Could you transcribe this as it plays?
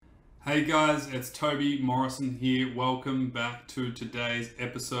Hey guys, it's Toby Morrison here. Welcome back to today's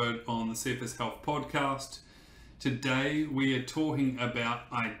episode on the CFS Health Podcast. Today we are talking about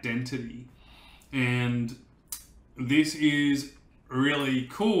identity, and this is really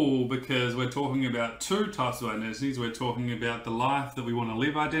cool because we're talking about two types of identities. We're talking about the life that we want to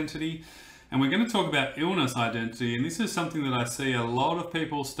live identity, and we're going to talk about illness identity, and this is something that I see a lot of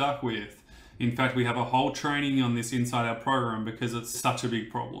people stuck with. In fact, we have a whole training on this inside our program because it's such a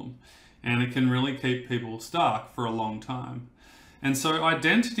big problem and it can really keep people stuck for a long time. And so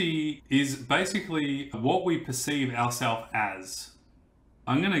identity is basically what we perceive ourselves as.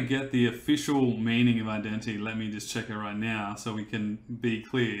 I'm going to get the official meaning of identity. Let me just check it right now so we can be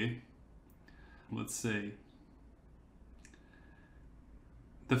clear. Let's see.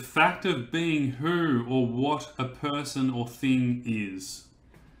 The fact of being who or what a person or thing is.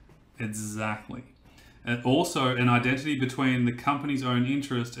 Exactly. And also an identity between the company's own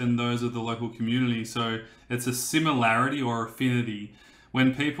interest and those of the local community. So it's a similarity or affinity.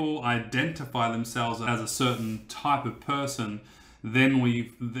 When people identify themselves as a certain type of person, then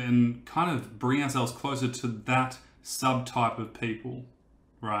we kind of bring ourselves closer to that subtype of people,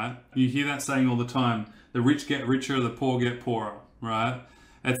 right? You hear that saying all the time, the rich get richer, the poor get poorer, right?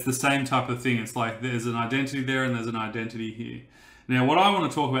 It's the same type of thing. It's like there's an identity there and there's an identity here. Now, what I want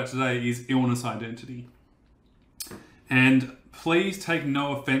to talk about today is illness identity. And please take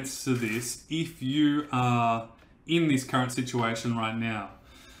no offense to this if you are in this current situation right now.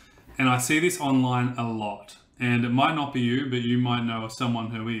 And I see this online a lot. And it might not be you, but you might know someone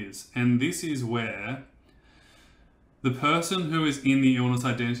who is. And this is where the person who is in the illness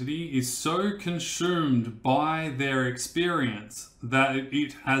identity is so consumed by their experience that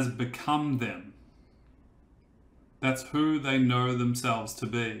it has become them. That's who they know themselves to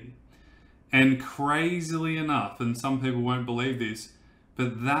be. And crazily enough, and some people won't believe this,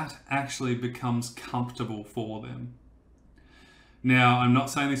 but that actually becomes comfortable for them. Now, I'm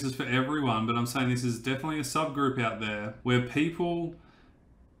not saying this is for everyone, but I'm saying this is definitely a subgroup out there where people,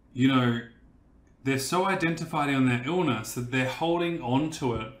 they're so identified in their illness that they're holding on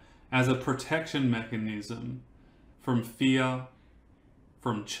to it as a protection mechanism from fear,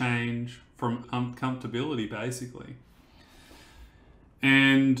 from change, from uncomfortability, basically.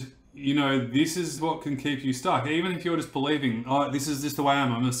 And, this is what can keep you stuck. Even if you're just believing, oh, this is just the way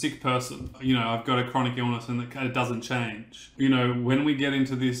I'm a sick person. I've got a chronic illness and it doesn't change. When we get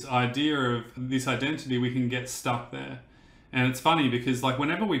into this idea of this identity, we can get stuck there. And it's funny because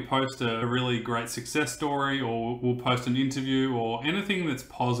whenever we post a really great success story, or we'll post an interview or anything that's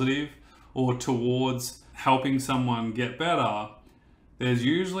positive or towards helping someone get better, there's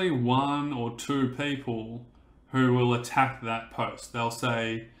usually one or two people who will attack that post. They'll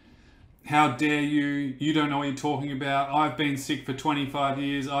say, how dare you? You don't know what you're talking about. I've been sick for 25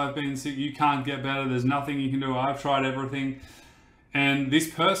 years. I've been sick. You can't get better. There's nothing you can do. I've tried everything. And this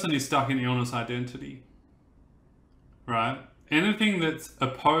person is stuck in illness identity, right? Anything that's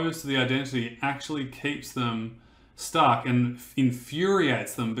opposed to the identity actually keeps them stuck and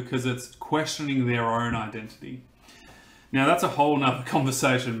infuriates them because it's questioning their own identity. Now that's a whole nother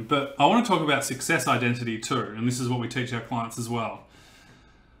conversation, but I want to talk about success identity too, and this is what we teach our clients as well.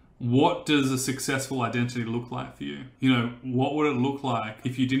 What does a successful identity look like for you? What would it look like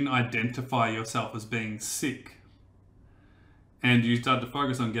if you didn't identify yourself as being sick and you started to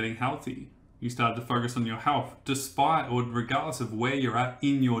focus on getting healthy? You started to focus on your health despite or regardless of where you're at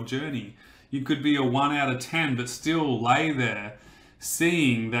in your journey. You could be a 1 out of 10, but still lay there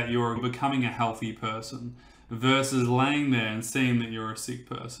seeing that you're becoming a healthy person, versus laying there and seeing that you're a sick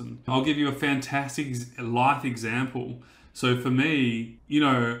person. I'll give you a fantastic life example. So for me,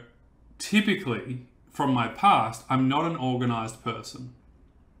 typically from my past, I'm not an organized person.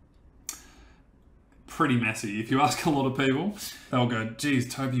 Pretty messy. If you ask a lot of people, they'll go,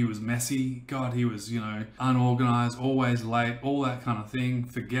 geez, Toby was messy. God, he was, unorganized, always late, all that kind of thing,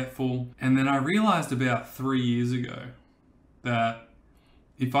 forgetful. And then I realized about 3 years ago that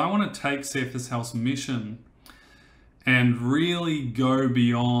if I want to take CFS Health's mission and really go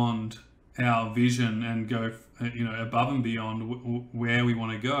beyond our vision and go, above and beyond where we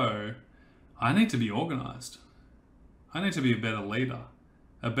want to go, I need to be organized. I need to be a better leader.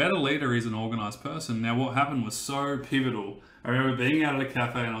 A better leader is an organized person. Now, what happened was so pivotal. I remember being out at a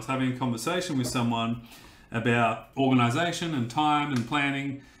cafe and I was having a conversation with someone about organization and time and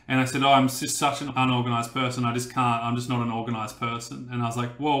planning. And I said, I'm just such an unorganized person. I'm just not an organized person. And I was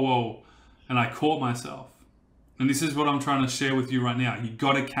like, whoa. And I caught myself. And this is what I'm trying to share with you right now. You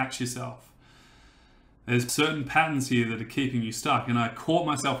got to catch yourself. There's certain patterns here that are keeping you stuck. And I caught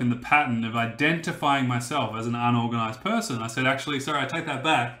myself in the pattern of identifying myself as an unorganized person. I said, actually, sorry, I take that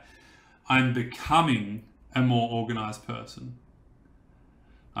back. I'm becoming a more organized person.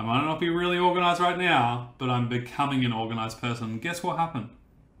 I might not be really organized right now, but I'm becoming an organized person. And guess what happened?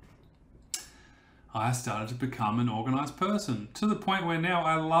 I started to become an organized person to the point where now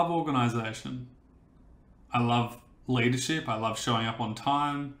I love organization. I love leadership. I love showing up on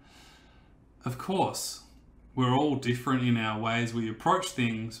time. Of course, we're all different in our ways we approach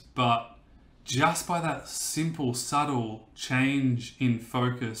things, but just by that simple, subtle change in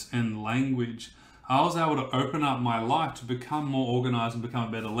focus and language, I was able to open up my life to become more organized and become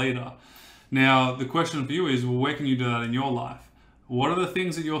a better leader. Now, the question for you is, well, where can you do that in your life? What are the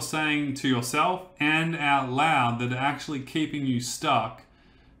things that you're saying to yourself and out loud that are actually keeping you stuck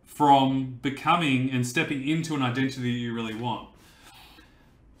from becoming and stepping into an identity that you really want?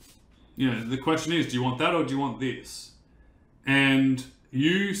 You know, the question is, do you want that or do you want this? And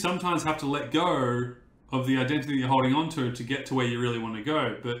you sometimes have to let go of the identity you're holding on to get to where you really want to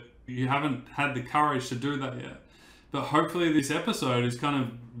go, but you haven't had the courage to do that yet. But hopefully this episode is kind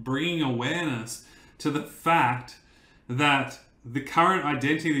of bringing awareness to the fact that the current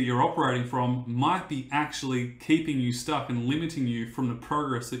identity that you're operating from might be actually keeping you stuck and limiting you from the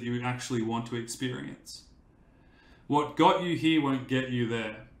progress that you actually want to experience. What got you here won't get you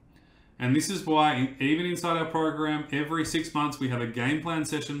there. And this is why even inside our program, every 6 months we have a game plan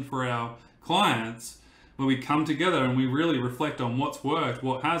session for our clients where we come together and we really reflect on what's worked,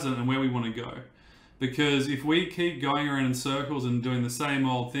 what hasn't, and where we want to go. Because if we keep going around in circles and doing the same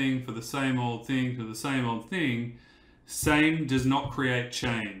old thing for the same old thing to the same old thing, same does not create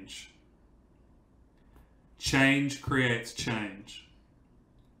change. Change creates change.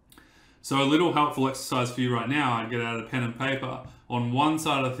 So a little helpful exercise for you right now, I'd get out a pen and paper. On one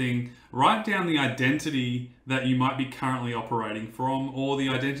side of the thing, write down the identity that you might be currently operating from, or the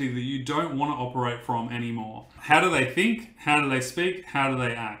identity that you don't want to operate from anymore. How do they think? How do they speak? How do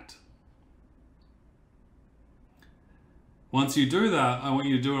they act? Once you do that, I want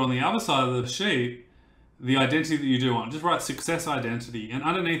you to do it on the other side of the sheet, the identity that you do want. Just write success identity. And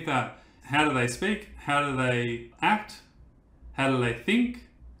underneath that, how do they speak? How do they act? How do they think?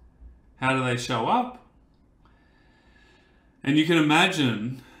 How do they show up? And you can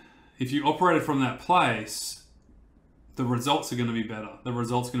imagine if you operated from that place, the results are going to be better. The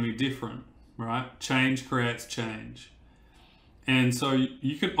results are going to be different, right? Change creates change. And so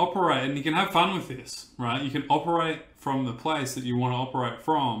you can operate and you can have fun with this, right? You can operate from the place that you want to operate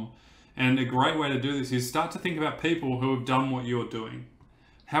from. And a great way to do this is start to think about people who have done what you're doing.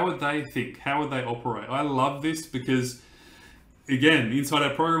 How would they think? How would they operate? I love this because, again, inside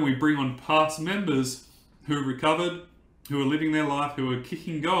our program, we bring on past members who have recovered, who are living their life, who are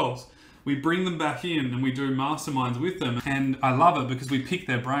kicking goals. We bring them back in and we do masterminds with them. And I love it because we pick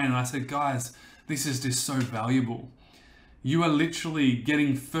their brain and I said, guys, this is just so valuable. You are literally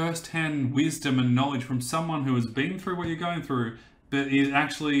getting first-hand wisdom and knowledge from someone who has been through what you're going through, but is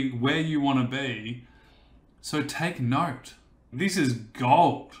actually where you want to be. So take note. This is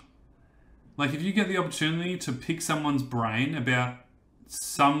gold. Like if you get the opportunity to pick someone's brain about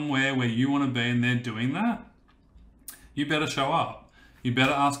somewhere where you want to be and they're doing that, you better show up. You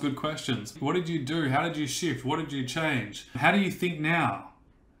better ask good questions. What did you do? How did you shift? What did you change? How do you think now?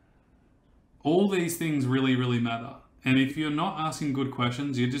 All these things really, really matter. And if you're not asking good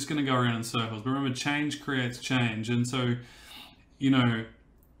questions, you're just going to go around in circles. But remember, change creates change. And so, you know,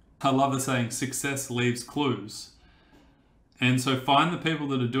 I love the saying, success leaves clues. And so find the people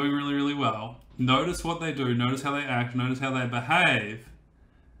that are doing really, really well. Notice what they do. Notice how they act. Notice how they behave.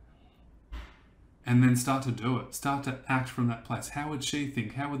 And then start to do it. Start to act from that place. How would she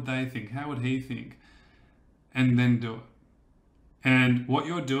think? How would they think? How would he think? And then do it. And what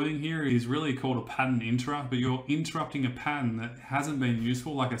you're doing here is really called a pattern interrupt, but you're interrupting a pattern that hasn't been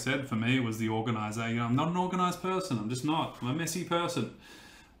useful. Like I said, for me, it was the organizer. You know, I'm not an organized person. I'm just not. I'm a messy person.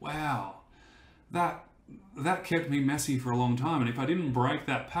 Wow. That kept me messy for a long time. And if I didn't break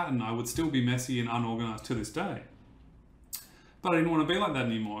that pattern, I would still be messy and unorganized to this day. But I didn't want to be like that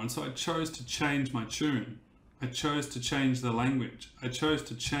anymore. And so I chose to change my tune. I chose to change the language. I chose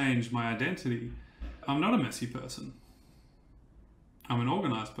to change my identity. I'm not a messy person. I'm an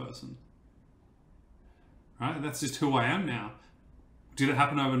organized person. Right? That's just who I am now. Did it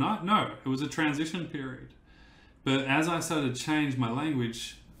happen overnight? No, it was a transition period. But as I started to change my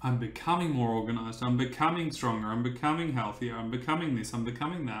language, I'm becoming more organized. I'm becoming stronger. I'm becoming healthier. I'm becoming this. I'm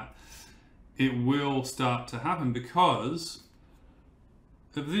becoming that. It will start to happen because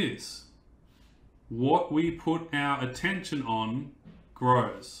of this. What we put our attention on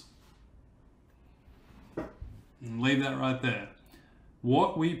grows. And leave that right there.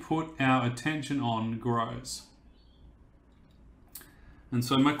 What we put our attention on grows. And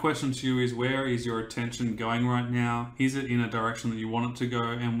so my question to you is, where is your attention going right now? Is it in a direction that you want it to go?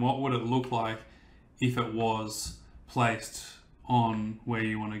 And what would it look like if it was placed on where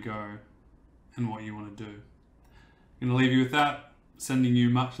you want to go and what you want to do? I'm going to leave you with that. Sending you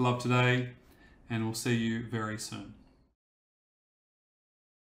much love today, and we'll see you very soon.